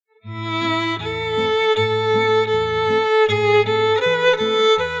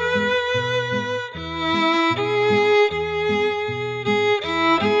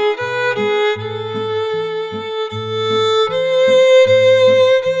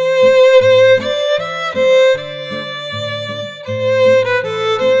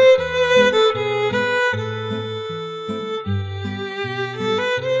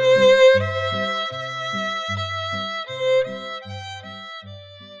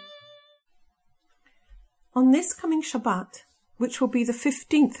On this coming Shabbat, which will be the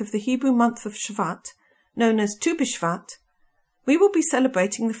 15th of the Hebrew month of Shvat, known as Tu B'Shvat, we will be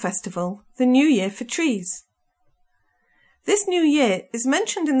celebrating the festival, the New Year for trees. This New Year is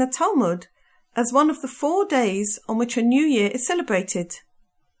mentioned in the Talmud as one of the 4 days on which a New Year is celebrated.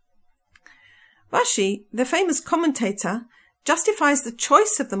 Rashi, the famous commentator, justifies the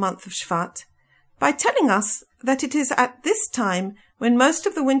choice of the month of Shvat by telling us that it is at this time, when most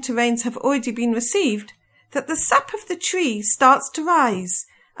of the winter rains have already been received, that the sap of the tree starts to rise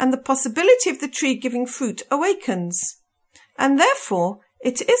and the possibility of the tree giving fruit awakens, and therefore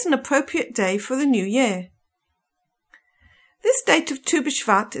it is an appropriate day for the new year. This date of Tu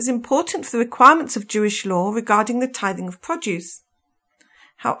B'Shvat is important for the requirements of Jewish law regarding the tithing of produce.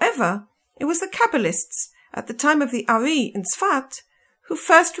 However, it was the Kabbalists at the time of the Ari in Tzfat who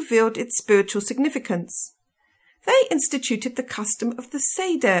first revealed its spiritual significance. They instituted the custom of the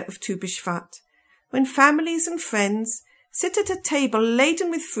Seder of Tu B'Shvat, when families and friends sit at a table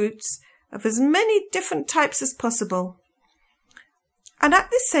laden with fruits of as many different types as possible. And at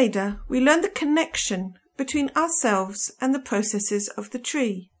this Seder, we learn the connection between ourselves and the processes of the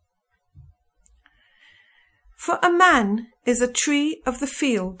tree. For a man is a tree of the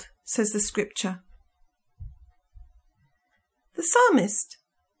field, says the scripture. The psalmist,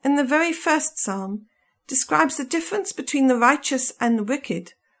 in the very first psalm, describes the difference between the righteous and the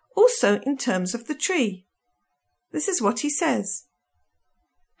wicked, also in terms of the tree. This is what he says: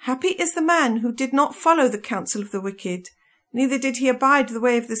 "Happy is the man who did not follow the counsel of the wicked, neither did he abide the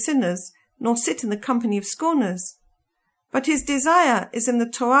way of the sinners, nor sit in the company of scorners. But his desire is in the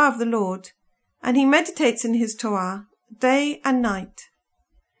Torah of the Lord, and he meditates in his Torah day and night.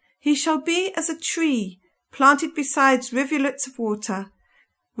 He shall be as a tree planted beside rivulets of water,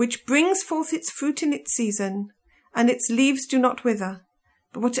 which brings forth its fruit in its season, and its leaves do not wither,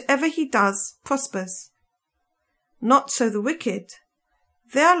 but whatever he does prospers. Not so the wicked.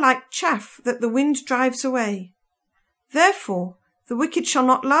 They are like chaff that the wind drives away. Therefore the wicked shall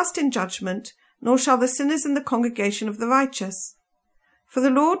not last in judgment, nor shall the sinners in the congregation of the righteous. For the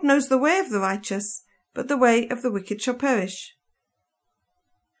Lord knows the way of the righteous, but the way of the wicked shall perish."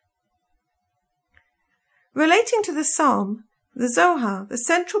 Relating to the psalm, the Zohar, the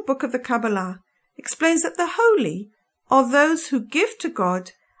central book of the Kabbalah, explains that the holy are those who give to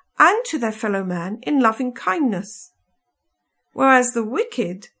God and to their fellow man in loving kindness, whereas the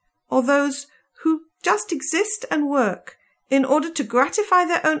wicked are those who just exist and work in order to gratify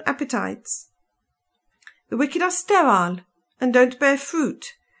their own appetites. The wicked are sterile and don't bear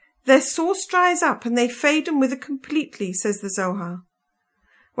fruit. Their source dries up and they fade and wither completely, says the Zohar.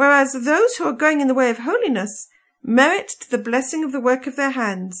 Whereas those who are going in the way of holiness merit the blessing of the work of their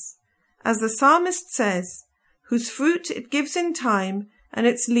hands, as the psalmist says, whose fruit it gives in time and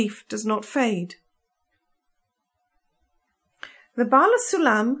its leaf does not fade. The Baal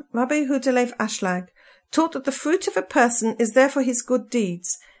Sulam, Rabbi Yehuda Leib Ashlag, taught that the fruit of a person is therefore his good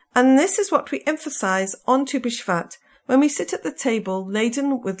deeds, and this is what we emphasize on Tu B'Shvat when we sit at the table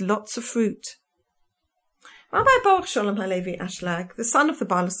laden with lots of fruit. Rabbi Baruch Sholem HaLevi Ashlag, the son of the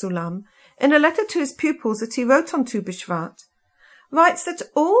Baal Sulam, in a letter to his pupils that he wrote on Tu B'Shvat, writes that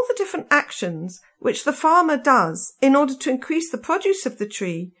all the different actions which the farmer does in order to increase the produce of the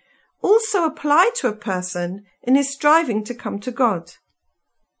tree also apply to a person in his striving to come to God.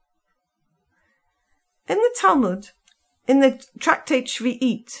 In the Talmud, in the tractate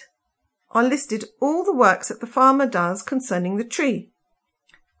Shvi'it, are listed all the works that the farmer does concerning the tree: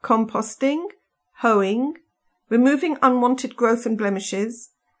 composting, hoeing, removing unwanted growth and blemishes,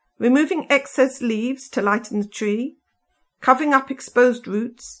 removing excess leaves to lighten the tree, covering up exposed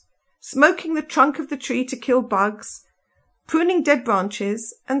roots, smoking the trunk of the tree to kill bugs, pruning dead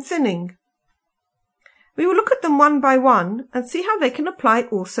branches, and thinning. We will look at them one by one and see how they can apply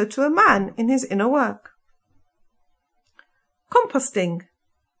also to a man in his inner work. Composting.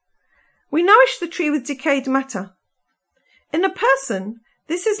 We nourish the tree with decayed matter. In a person,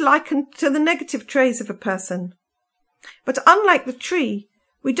 this is likened to the negative traits of a person. But unlike the tree,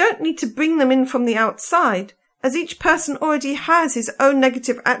 we don't need to bring them in from the outside, as each person already has his own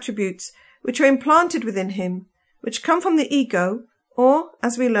negative attributes which are implanted within him, which come from the ego, or,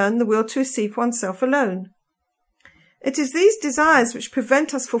 as we learn, the will to receive oneself alone. It is these desires which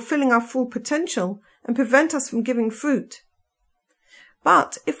prevent us fulfilling our full potential and prevent us from giving fruit.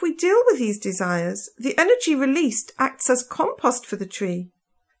 But if we deal with these desires, the energy released acts as compost for the tree.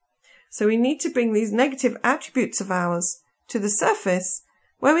 So we need to bring these negative attributes of ours to the surface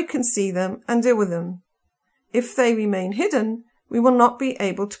where we can see them and deal with them. If they remain hidden, we will not be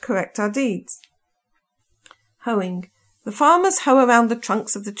able to correct our deeds. Hoeing. The farmers hoe around the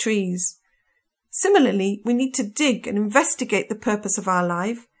trunks of the trees. Similarly, we need to dig and investigate the purpose of our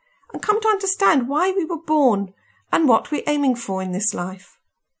life and come to understand why we were born and what we're aiming for in this life.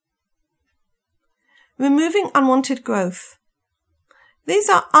 Removing unwanted growth. These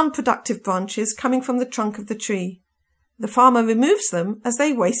are unproductive branches coming from the trunk of the tree. The farmer removes them as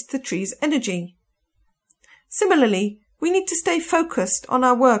they waste the tree's energy. Similarly, we need to stay focused on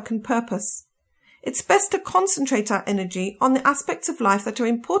our work and purpose. It's best to concentrate our energy on the aspects of life that are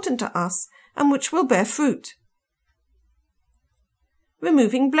important to us and which will bear fruit.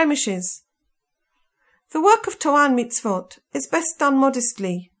 Removing blemishes. The work of Torah and mitzvot is best done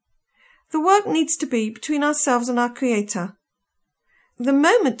modestly. The work needs to be between ourselves and our Creator. The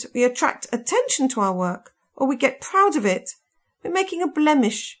moment we attract attention to our work, or we get proud of it, we're making a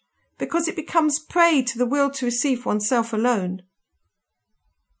blemish, because it becomes prey to the will to receive oneself alone.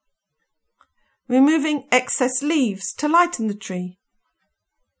 Removing excess leaves to lighten the tree.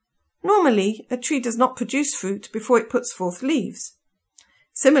 Normally, a tree does not produce fruit before it puts forth leaves.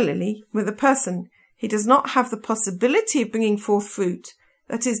 Similarly, with a person, he does not have the possibility of bringing forth fruit,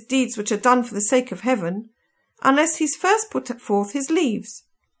 that is, deeds which are done for the sake of heaven, unless he's first put forth his leaves.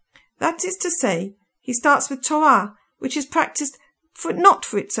 That is to say, he starts with Torah, which is practiced not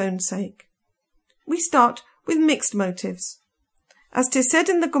for its own sake. We start with mixed motives. As 'tis said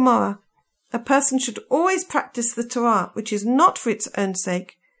in the Gemara, a person should always practice the Torah which is not for its own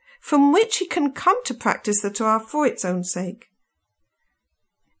sake, from which he can come to practice the Torah for its own sake.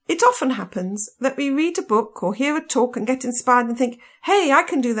 It often happens that we read a book or hear a talk and get inspired and think, hey, I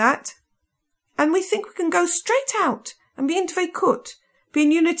can do that. And we think we can go straight out and be in Dveikut, be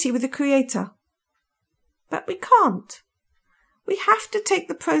in unity with the Creator. But we can't. We have to take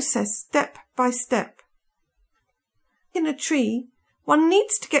the process step by step. In a tree, one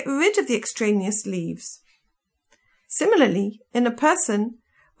needs to get rid of the extraneous leaves. Similarly, in a person,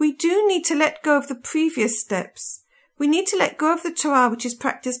 we do need to let go of the previous steps. We need to let go of the Torah which is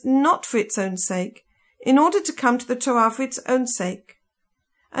practiced not for its own sake, in order to come to the Torah for its own sake,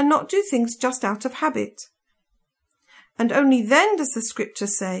 and not do things just out of habit. And only then does the scripture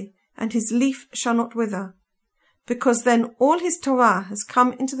say, and his leaf shall not wither, because then all his Torah has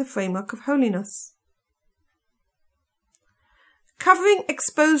come into the framework of holiness. Covering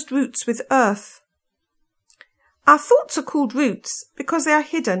exposed roots with earth. Our thoughts are called roots because they are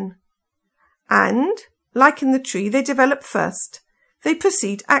hidden, and, like in the tree, they develop first. They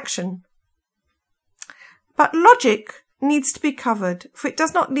precede action. But logic needs to be covered, for it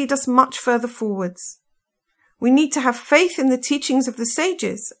does not lead us much further forwards. We need to have faith in the teachings of the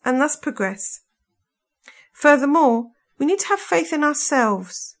sages and thus progress. Furthermore, we need to have faith in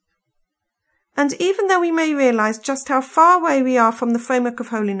ourselves. And even though we may realize just how far away we are from the framework of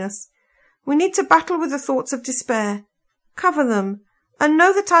holiness, we need to battle with the thoughts of despair, cover them, and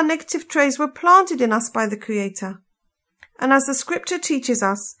know that our negative traits were planted in us by the Creator. And as the scripture teaches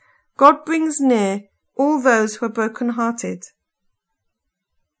us, God brings near all those who are broken-hearted.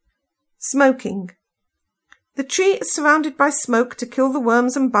 Smoking. The tree is surrounded by smoke to kill the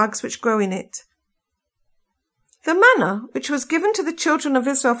worms and bugs which grow in it. The manna, which was given to the children of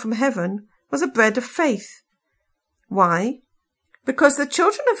Israel from heaven, was a bread of faith. Why? Because the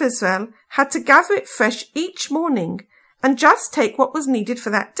children of Israel had to gather it fresh each morning and just take what was needed for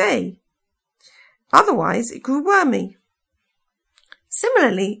that day. Otherwise, it grew wormy.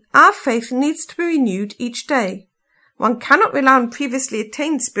 Similarly, our faith needs to be renewed each day. One cannot rely on previously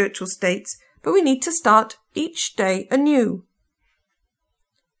attained spiritual states, but we need to start each day anew.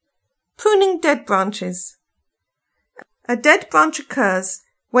 Pruning dead branches. A dead branch occurs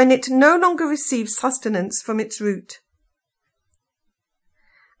when it no longer receives sustenance from its root.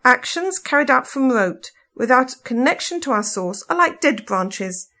 Actions carried out from rote without connection to our source are like dead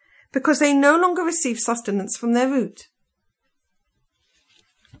branches, because they no longer receive sustenance from their root.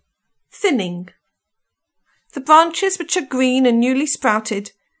 Thinning. The branches which are green and newly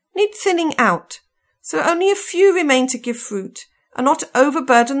sprouted need thinning out, so only a few remain to give fruit, and not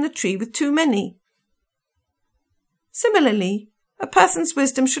overburden the tree with too many. Similarly, a person's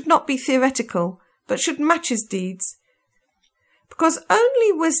wisdom should not be theoretical, but should match his deeds, because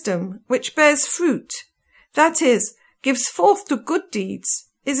only wisdom which bears fruit, that is, gives forth to good deeds,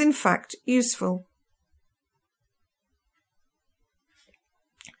 is in fact useful.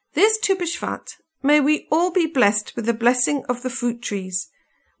 This Tu B'Shvat, may we all be blessed with the blessing of the fruit trees,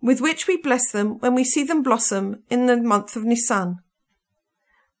 with which we bless them when we see them blossom in the month of Nisan.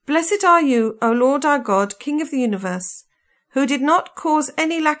 Blessed are you, O Lord our God, King of the universe, who did not cause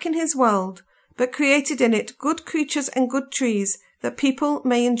any lack in his world, but created in it good creatures and good trees, that people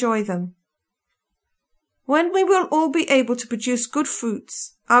may enjoy them. When we will all be able to produce good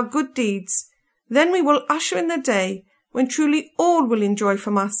fruits, our good deeds, Then we will usher in the day when truly all will enjoy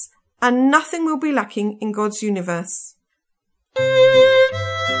from us and nothing will be lacking in God's universe.